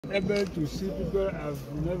Able to see people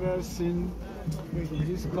I've never seen in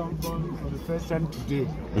this compound for the first time today.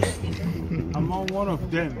 Among one of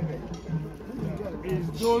them is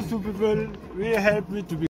those two people really helped me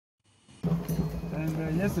to be.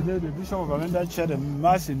 And yesterday the Bishop of Bamenda chaired a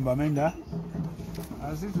mass in Bamenda.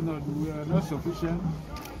 As if not, we are not sufficient.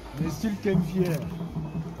 They still came here,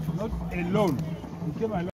 not alone. They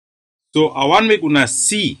came alone. So I want to make una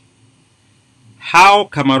see how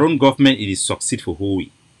Cameroon government it is succeed for Howe.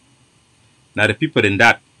 Now the people in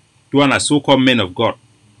that, two are so-called men of God,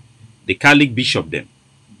 the Catholic bishop them,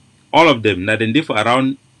 all of them, now they for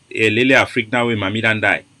around Lele Africa now when Mamidan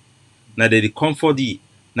die. Now they comfort the,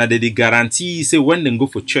 now they guarantee say when they go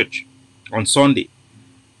for church on Sunday,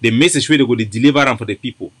 the message where they go to deliver them for the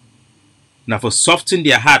people. Now for soften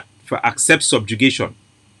their heart, for accept subjugation,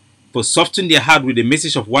 for soften their heart with the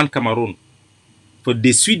message of one Cameroon, for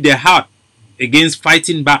they sweet their heart against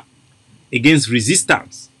fighting back, against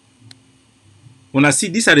resistance. When I see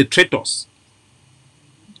these are the traitors,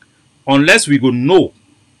 unless we go know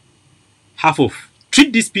how to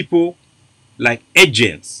treat these people like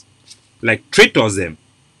agents, like traitors them,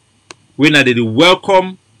 when they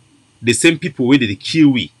welcome the same people where they kill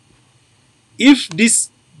we. If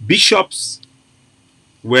these bishops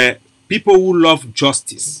were people who love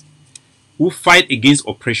justice, who fight against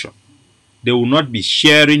oppression, they will not be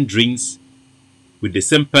sharing drinks with the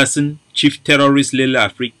same person, chief terrorist Lele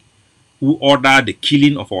Afrique, who ordered the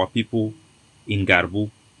killing of our people in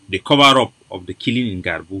Garbu, the cover-up of the killing in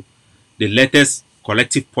Garbu, the latest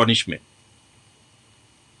collective punishment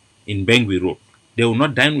in Bengui Road. They will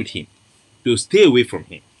not dine with him. They will stay away from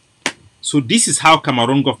him. So this is how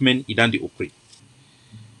Cameroon government is done the operate.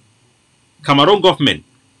 Cameroon government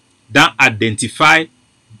then identify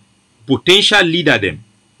potential leader them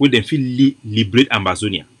where they feel liberate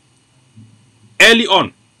Amazonia. Early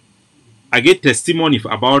on, I get testimony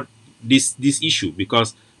about this issue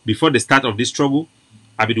because before the start of this struggle,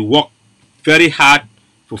 I had to work very hard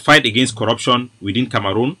to fight against corruption within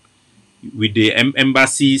Cameroon with the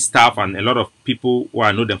embassy staff and a lot of people who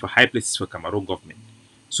are known for high places for Cameroon government.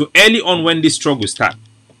 So early on when this struggle started,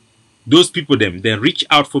 those people they reach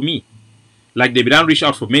out for me. Like they began reach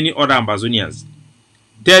out for many other Amazonians.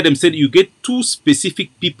 Tell them, said, you get two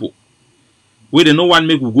specific people where they no one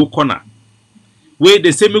make will go corner. Where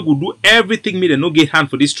they say make will do everything me they no get hand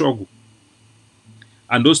for this struggle.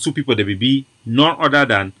 And those two people they will be none other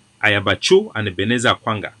than Ayabacho and Ebenezer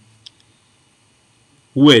Kwanga,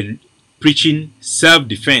 who were preaching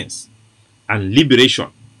self-defense and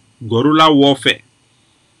liberation, guerrilla warfare.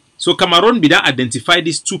 So Cameroon began identify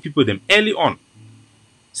these two people them early on.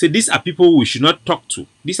 Say these are people we should not talk to.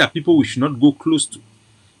 These are people we should not go close to.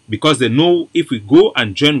 Because they know if we go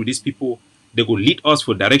and join with these people, they will lead us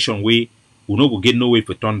for direction where we no go get no way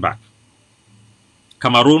for turn back.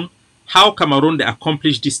 Cameroon, how Cameroon they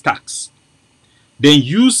accomplish this task? They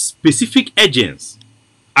use specific agents,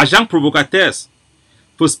 agents provocateurs,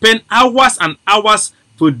 for spend hours and hours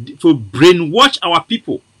for brainwash our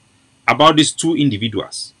people about these two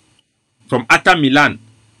individuals. From Atta Milan,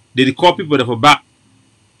 they call people that for back,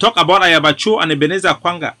 talk about Ayabacho and Ebenezer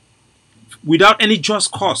Kwanga without any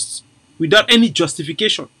just cause, without any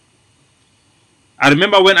justification. I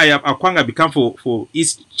remember when Kwanga became for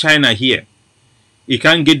East China here, he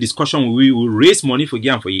can't get discussion, we will raise money for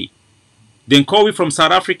Gian for ye. Then call we from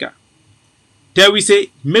South Africa. Tell we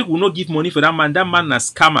say, make we not give money for that man na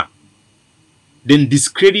scammer. Then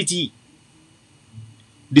discredit ye.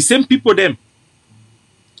 The same people them,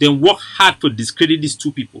 then work hard to discredit these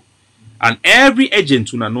two people. And every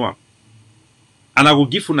agent una know. And I will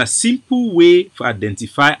give you a simple way to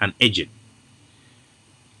identify an agent.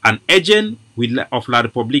 An agent of La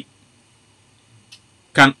Republique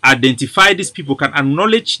can identify these people, can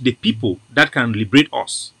acknowledge the people that can liberate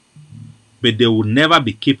us. But they will never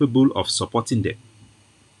be capable of supporting them.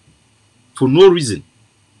 For no reason.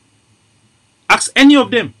 Ask any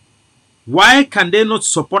of them. Why can they not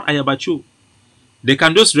support Ayabacho? They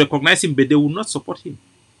can just recognize him, but they will not support him.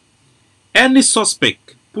 Any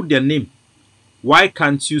suspect, put their name. Why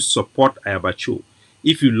can't you support Ayabacho?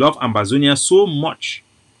 If you love Amazonia so much,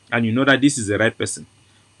 and you know that this is the right person,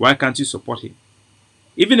 why can't you support him?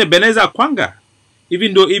 Even Ebenezer Kwanga,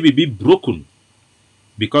 even though he will be broken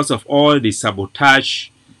because of all the sabotage,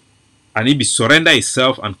 and he will surrender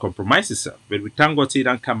himself and compromise himself, but we thank God he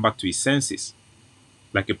don't come back to his senses.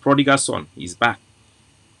 Like a prodigal son, he's back.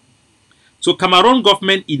 So Cameroon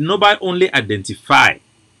government is not only identify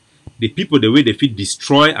the people the way they feel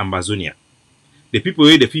destroy Amazonia, the people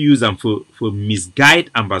the way they feel use them for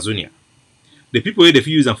misguide Amazonia, the people the way they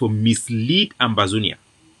feel use them for mislead Amazonia.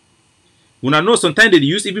 When I know sometimes they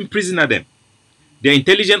use even prisoner them. The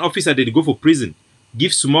intelligence officer, they go for prison,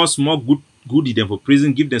 give small goodie them for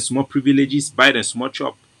prison, give them small privileges, buy them small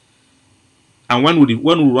chop. And when we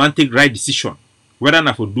want to take right decision, whether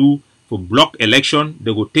not for block election,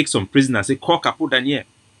 they go take some prisoners, say, call Capo Daniel.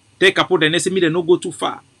 Take Capo Daniel, say, me they no go too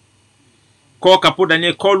far. Call Capo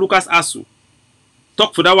Daniel, call Lucas Asu.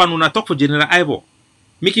 Talk for that one, una talk for General Ivor.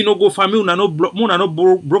 Make it no go for me, una no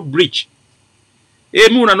broke bridge. Hey,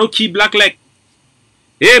 me una no key black leg.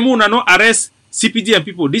 Hey, me una no arrest CPD and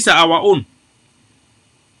people. These are our own.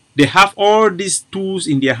 They have all these tools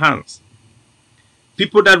in their hands.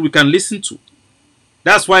 People that we can listen to.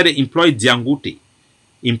 That's why they employ Diangote.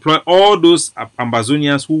 Employ all those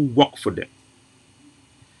Ambazonians who work for them.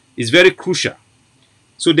 It's very crucial.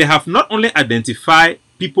 So they have not only identified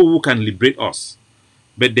people who can liberate us,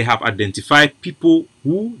 but they have identified people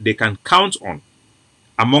who they can count on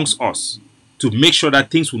amongst us to make sure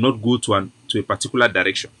that things will not go to a particular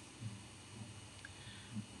direction.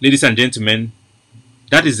 Ladies and gentlemen,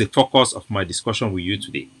 that is the focus of my discussion with you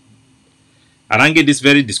today. I get this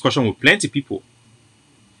very discussion with plenty of people.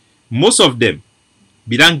 Most of them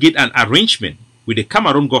didn't get an arrangement with the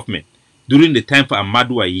Cameroon government during the time for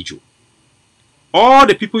Amadou Ahidjo. All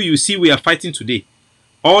the people you see we are fighting today,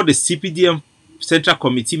 all the CPDM Central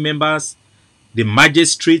Committee members, the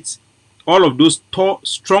magistrates, all of those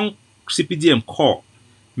strong CPDM core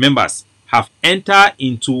members have entered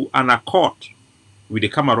into an accord with the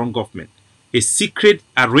Cameroon government, a secret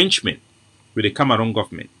arrangement with the Cameroon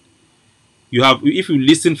government. You have, if you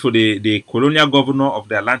listen for the colonial governor of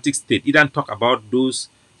the Atlantic state, he don't talk about those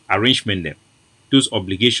arrangements, them, those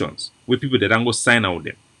obligations with people that don't go sign out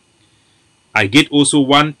them. I get also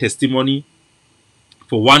one testimony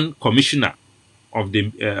for one commissioner of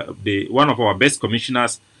the one of our best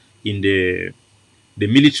commissioners in the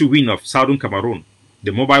military wing of Southern Cameroon,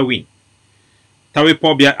 the mobile wing. Tawe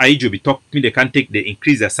Pobia Ahidjo be talk me they can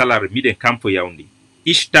increase their salary, me they come for Yaoundé.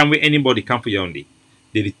 Each time when anybody come for Yaoundé,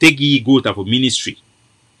 they will take you go to for ministry.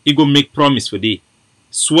 He go make promise for they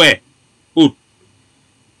swear, oath,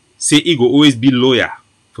 say he go always be lawyer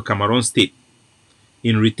for Cameroon state.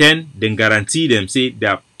 In return, then guarantee them say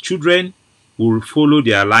their children will follow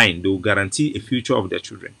their line. They will guarantee a future of their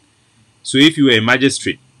children. So if you are a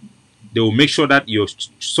magistrate, they will make sure that your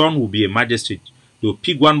son will be a magistrate. They will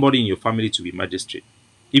pick one body in your family to be magistrate.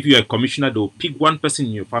 If you are a commissioner, they will pick one person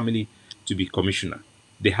in your family to be commissioner.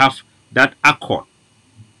 They have that accord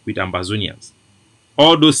with Ambazonians.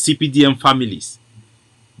 All those CPDM families,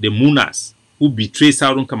 the Munas, who betray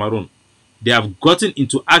Southern Cameroon, they have gotten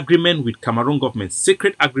into agreement with Cameroon government,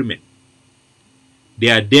 secret agreement. They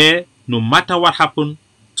are there, no matter what happened,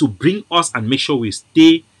 to bring us and make sure we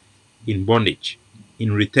stay in bondage.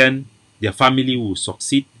 In return, their family will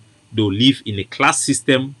succeed. They'll live in a class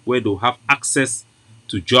system where they'll have access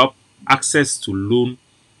to job, access to loan,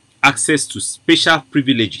 access to special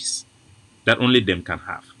privileges that only them can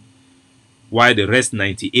have. While the rest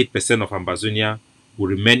 98% of Ambazonia will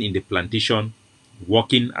remain in the plantation,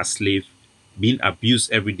 working as slaves, being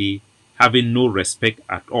abused every day, having no respect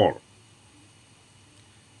at all.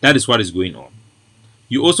 That is what is going on.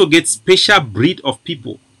 You also get special breed of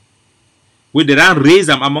people where they don't raise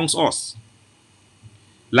them amongst us.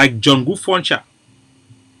 Like John Gufoncha.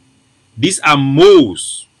 These are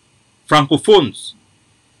Moors, Francophones,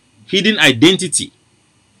 hidden identity,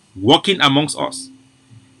 working amongst us.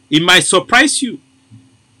 It might surprise you,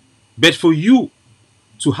 but for you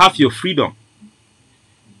to have your freedom,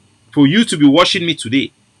 for you to be watching me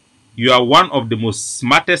today, you are one of the most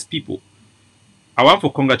smartest people. I want to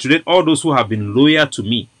congratulate all those who have been loyal to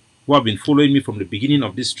me, who have been following me from the beginning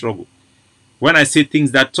of this struggle. When I say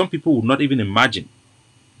things that some people would not even imagine,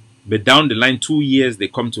 but down the line 2 years they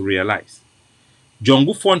come to realize. John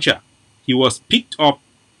Gufoncha, he was picked up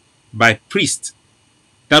by priests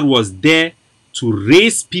that was there to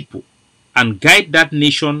raise people and guide that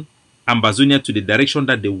nation, Ambazonia, to the direction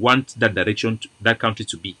that they want that country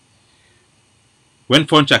to be. When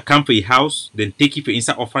Foncha come for a house, then take it for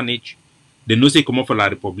inside orphanage, then no say come up for La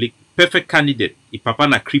Republic, perfect candidate, if papa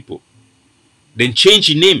na cripple. Then change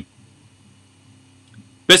his name.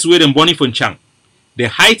 Best way than Bonnie Fonchang. They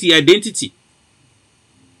hide the identity.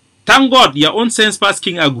 Thank God, your own sense past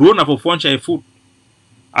king are grown up for Foncha a food.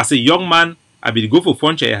 As a young man, I be go for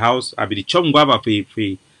Foncha a house, I be the chop guava for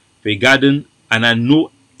a garden, and I know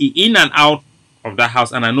in and out of that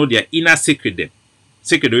house, and I know their inner secret them.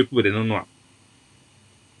 Secret the people they don't know.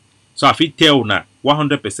 So I feel tell now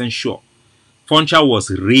 100% sure Foncha was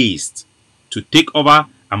raised to take over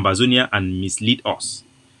Ambazonia and mislead us.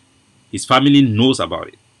 His family knows about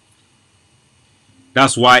it.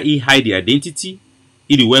 That's why he hide the identity,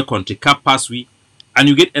 he the wear country cap pass we, and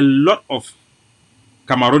you get a lot of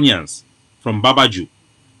Cameroonians from Babaju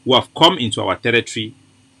who have come into our territory,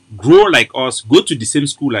 grow like us, go to the same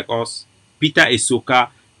school like us. Peter Esoka.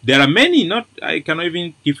 There are many, I cannot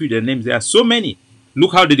even give you the names. There are so many.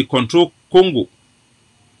 Look how they control Congo.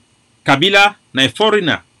 Kabila, na a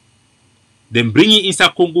foreigner. Then bring it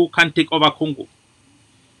inside Congo, can't take over Congo.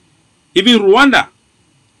 Even Rwanda.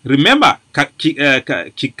 Remember,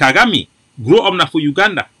 Kagame grew up now for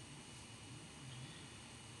Uganda.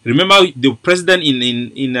 Remember the president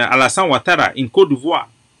in Alassane Ouattara in Cote d'Ivoire.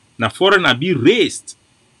 Na foreigner be raised.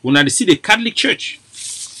 When I see the Catholic Church.